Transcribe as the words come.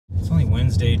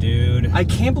Wednesday, dude. I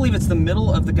can't believe it's the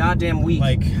middle of the goddamn week.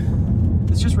 Like,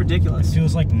 it's just ridiculous. it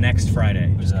feels like next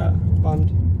Friday. Who's that?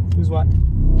 Bummed. Who's what?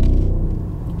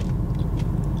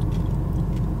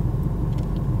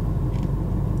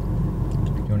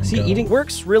 See, eating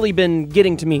work's really been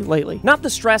getting to me lately. Not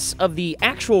the stress of the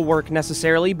actual work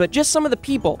necessarily, but just some of the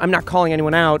people. I'm not calling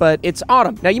anyone out, but it's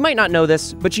Autumn. Now, you might not know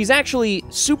this, but she's actually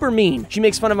super mean. She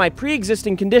makes fun of my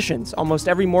pre-existing conditions almost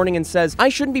every morning and says, I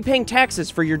shouldn't be paying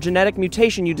taxes for your genetic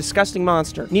mutation, you disgusting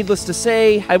monster. Needless to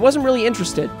say, I wasn't really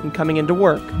interested in coming into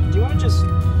work. Do you want to just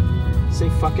say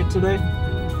fuck it today?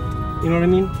 You know what I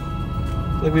mean?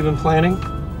 Like we've been planning?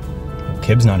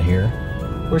 Kib's not here.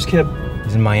 Where's Kib?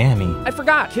 He's in Miami. I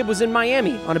forgot, Kib was in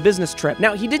Miami on a business trip.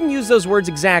 Now, he didn't use those words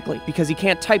exactly because he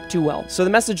can't type too well, so the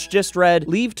message just read,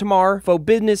 leave tomorrow for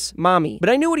business, mommy.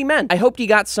 But I knew what he meant. I hoped he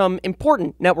got some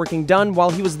important networking done while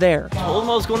he was there. I told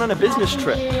him I was going on a business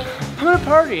trip. I'm gonna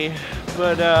party,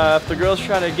 but if the girls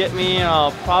try to get me,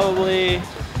 I'll probably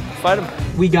fight them.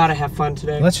 We gotta have fun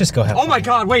today. Let's just go have fun. Oh my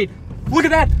god, wait! Look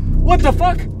at that! What the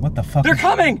fuck? What the fuck? They're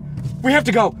coming! We have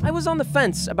to go! I was on the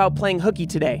fence about playing hooky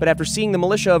today, but after seeing the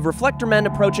militia of reflector men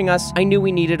approaching us, I knew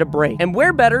we needed a break. And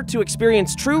where better to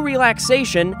experience true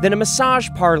relaxation than a massage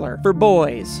parlor for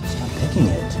boys? Stop picking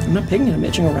it. I'm not picking it, I'm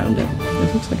itching around it.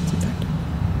 It looks like it's infected.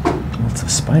 Well, it's a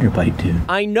spider bite, dude.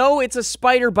 I know it's a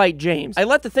spider bite, James. I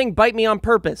let the thing bite me on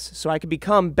purpose so I could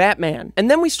become Batman. And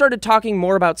then we started talking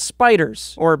more about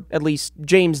spiders, or at least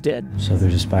James did. So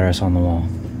there's a spider I saw on the wall.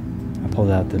 I pulled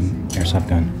out the airsoft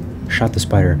gun, shot the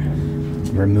spider,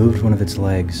 removed one of its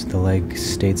legs. The leg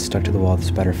stayed stuck to the wall. The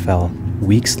spider fell.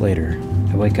 Weeks later,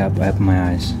 I wake up, I open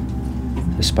my eyes.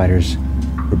 The spider's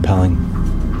repelling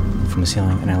from the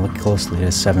ceiling, and I look closely. It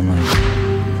has 7 legs.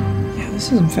 Yeah, this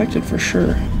is infected for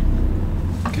sure.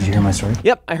 Did you hear my story?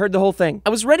 Yep, I heard the whole thing. I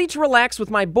was ready to relax with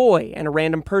my boy and a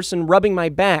random person rubbing my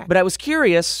back, but I was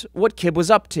curious what Kib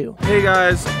was up to. Hey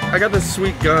guys, I got this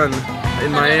sweet gun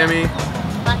in Miami.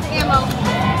 Lots of ammo.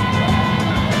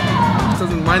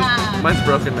 Mine's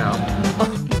broken now.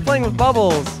 He's playing with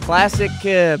bubbles. Classic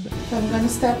Kib. If I'm gonna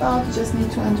step out, you just need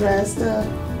to undress the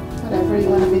whatever you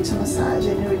want me to massage,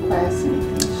 any request,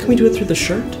 anything. Can we do it through the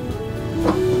shirt?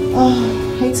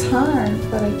 Oh, it's hard,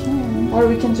 but I can. Or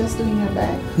we can just do it in your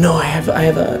back. No, I have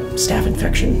a staph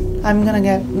infection. I'm gonna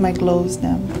get my gloves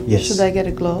now. Yes. Should I get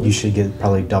a glove? You should get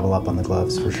probably double up on the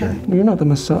gloves for sure. You're not the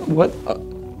massage. What?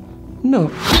 No.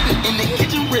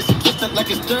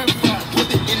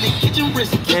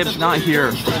 Kib's not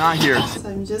here. Not here. So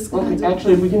I'm just gonna do...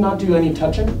 Actually, we cannot do any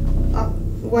touching.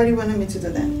 What do you want me to do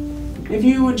then? If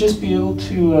you would just be able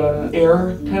to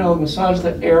kind of massage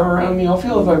that air around me, I'll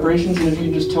feel the vibrations, and if you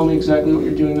can just tell me exactly what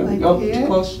you're doing. Like oh, here? too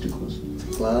close, too close.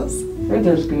 Close? Right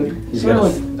there's good. He's Sort got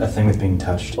of like a thing with being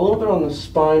touched. a little bit on the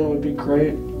spine would be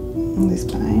great. On the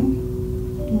spine?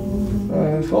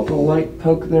 I felt a light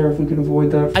poke there if we could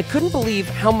avoid that. I couldn't believe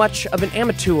how much of an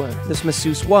amateur this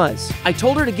masseuse was. I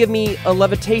told her to give me a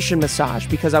levitation massage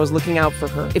because I was looking out for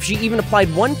her. If she even applied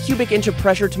 1 cubic inch of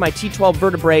pressure to my T12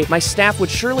 vertebrae, my staff would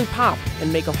surely pop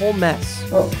and make a whole mess.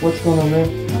 Oh, what's going on there?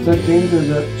 Is that James or is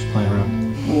that? Just playing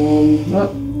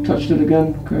around. Touched it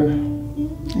again. Okay.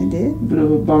 I did? Bit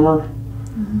of a bummer.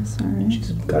 Sorry.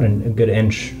 She's got a good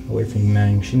inch away from you,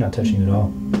 man. She's not touching you at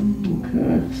all.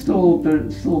 Okay, still a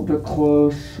bit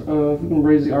close. If we can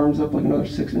raise the arms up like another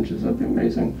 6 inches, that'd be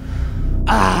amazing.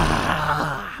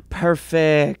 Ah,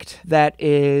 perfect. That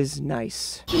is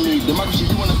nice.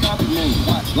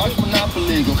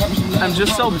 I'm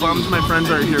just so bummed my friends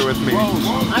aren't here with me.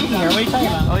 I'm here. What are you talking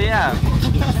about? Oh yeah.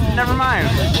 Never mind.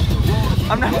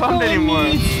 I'm not bummed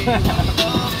anymore.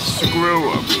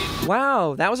 Screw them.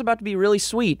 Wow, that was about to be really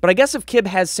sweet. But I guess if Kib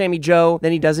has Sami Jo,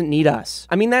 then he doesn't need us.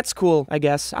 I mean, that's cool, I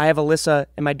guess. I have Alyssa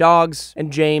and my dogs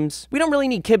and James. We don't really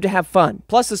need Kib to have fun.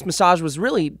 Plus, this massage was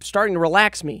really starting to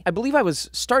relax me. I believe I was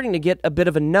starting to get a bit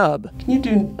of a nub. Can you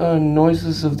do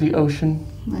noises of the ocean?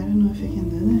 I don't know if you can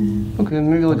do that. Okay,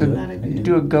 maybe like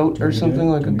do a goat or something,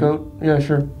 like a goat. Yeah,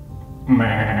 sure.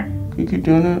 Can you keep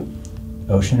doing it?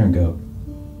 Ocean or goat?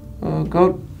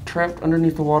 Goat trapped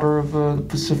underneath the water of the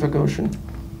Pacific Ocean.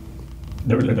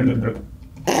 Goat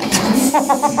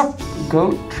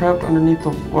trapped underneath the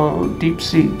deep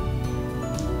sea.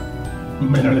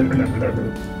 This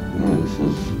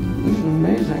is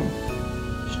amazing.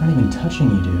 She's not even touching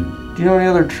you, dude. Do you know any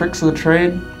other tricks of the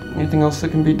trade? Anything else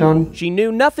that can be done? She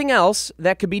knew nothing else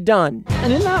that could be done.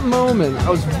 And in that moment,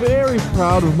 I was very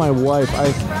proud of my wife. I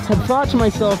had thought to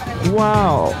myself,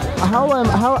 wow, how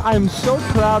I'm so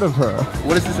proud of her.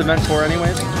 What is this event for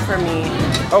anyways? For me.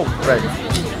 Oh, right.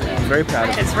 very proud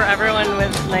of you. It's for everyone with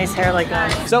nice hair like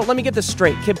us. So let me get this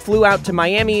straight. Kib flew out to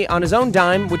Miami on his own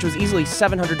dime, which was easily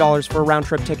 $700 for a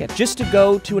round-trip ticket, just to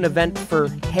go to an event for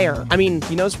hair. I mean,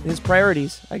 he knows his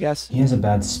priorities, I guess. He has a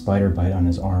bad spider bite on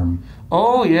his arm.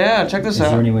 Oh yeah, check this Is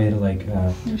there any way to like,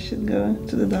 You should go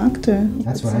to the doctor.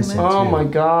 That's what I said Oh too. my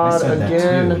God, I said that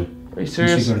again. too. Are you You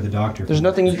serious? should go to the doctor. There's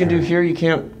nothing you can do here. You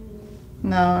can't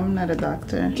No, I'm not a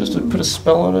doctor. just put a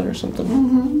spell on it or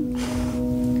something.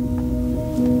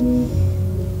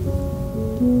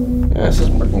 Yeah, this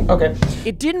isn't working. Okay.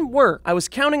 It didn't work. I was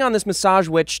counting on this massage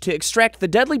witch to extract the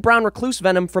deadly brown recluse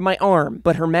venom from my arm,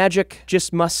 but her magic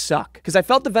just must suck, because I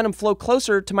felt the venom flow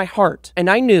closer to my heart, and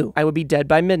I knew I would be dead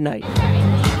by midnight.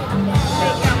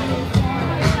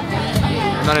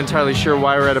 I'm not entirely sure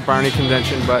why we're at a Barney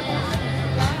convention, but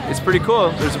it's pretty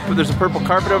cool. There's a purple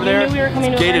carpet over there. You knew we were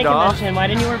coming to a gated Barney off. convention. Why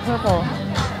didn't you wear purple?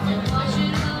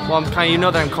 Well, I'm kind of, you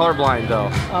know that I'm colorblind though.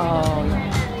 Oh, no.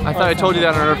 I thought I told you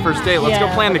that on our first date. Let's go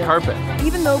Yeah, play on the okay. carpet.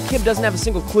 Even though Kib doesn't have a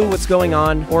single clue what's going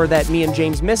on, or that me and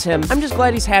James miss him, I'm just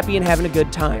glad he's happy and having a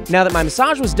good time. Now that my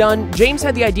massage was done, James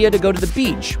had the idea to go to the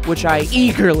beach, which I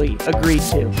eagerly agreed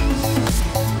to.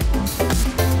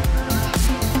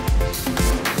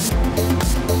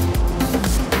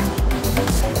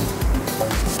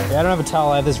 Yeah, I don't have a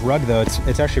towel. I have this rug though.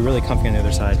 It's actually really comfy on the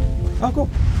other side. Oh, cool.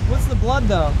 What's the blood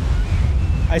though?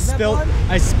 I spilled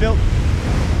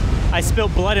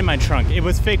blood in my trunk. It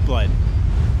was fake blood.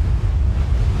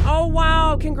 Oh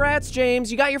wow, congrats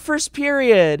James, you got your first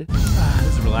period.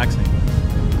 This is relaxing.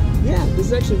 Yeah, this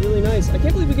is actually really nice. I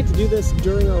can't believe we get to do this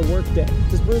during our work day.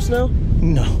 Does Bruce know?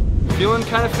 No. Feeling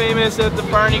kind of famous at the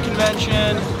Barney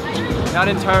convention. Not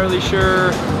entirely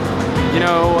sure, you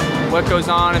know, what goes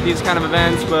on at these kind of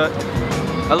events, but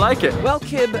I like it. Well,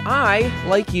 Kib, I,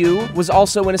 like you, was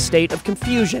also in a state of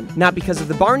confusion. Not because of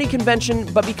the Barney convention,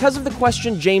 but because of the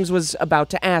question James was about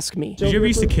to ask me. Did you ever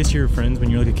used to kiss your friends when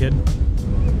you were like a kid?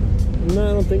 No,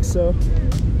 I don't think so.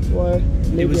 Why?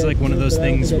 It was like one of those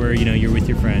things where, you know, you're with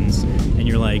your friends and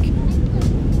you're like,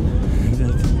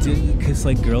 kiss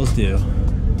like girls do.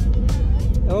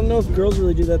 I don't know if girls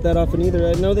really do that often either.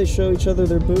 I know they show each other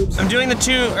their boobs. I'm doing the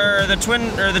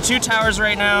two towers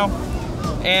right now,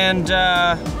 and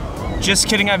just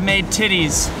kidding, I've made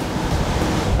titties.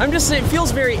 I'm just saying, it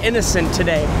feels very innocent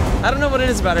today. I don't know what it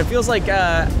is about it. It feels like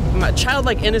my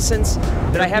childlike innocence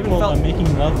that I haven't felt.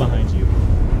 Making love behind you.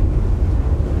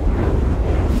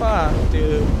 Fuck,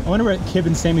 dude. I wonder what Kib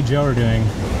and Sami Jo are doing.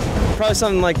 Probably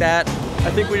something like that.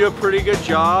 I think we do a pretty good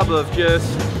job of just,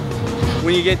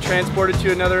 when you get transported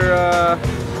to another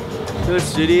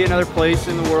city, another place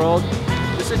in the world,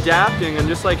 just adapting and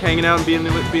just like hanging out and being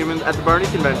at the Barney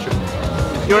convention.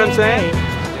 You know what I'm saying?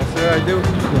 Yes, sir, I do.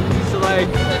 So like,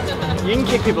 you can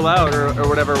kick people out or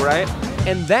whatever, right?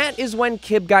 And that is when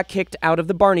Kib got kicked out of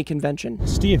the Barney convention.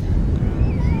 Steve,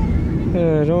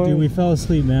 Don't dude, we fell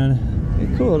asleep, man.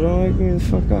 cool, don't wake me the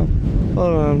fuck up.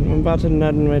 Hold on, I'm about to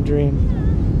nut in my dream.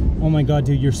 Oh my God,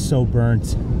 dude, you're so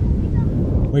burnt.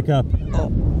 Wake up.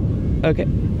 Okay.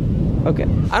 Okay.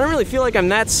 I don't really feel like I'm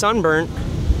that sunburnt.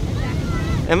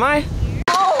 Am I?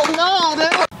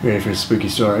 Ready for a spooky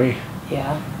story?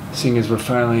 Yeah. Seeing as we're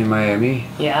finally in Miami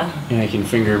Yeah. and I can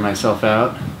figure myself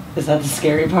out, Is that the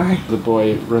scary part? the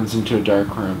boy runs into a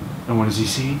dark room. And what does he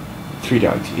see? 3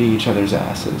 dogs eating each other's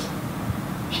asses.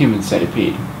 Human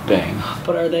centipede. Bang.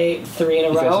 But are they 3 in a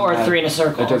It row doesn't or matter. 3 in a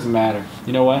circle? It doesn't matter.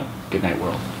 You know what? Good night,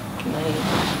 world. Good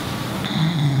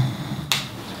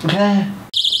night.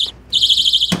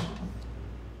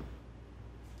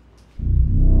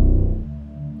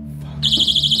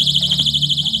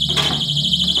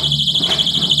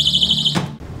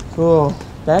 Cool.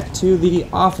 Back to the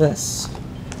office.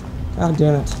 God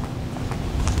damn it.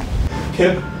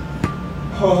 Kib?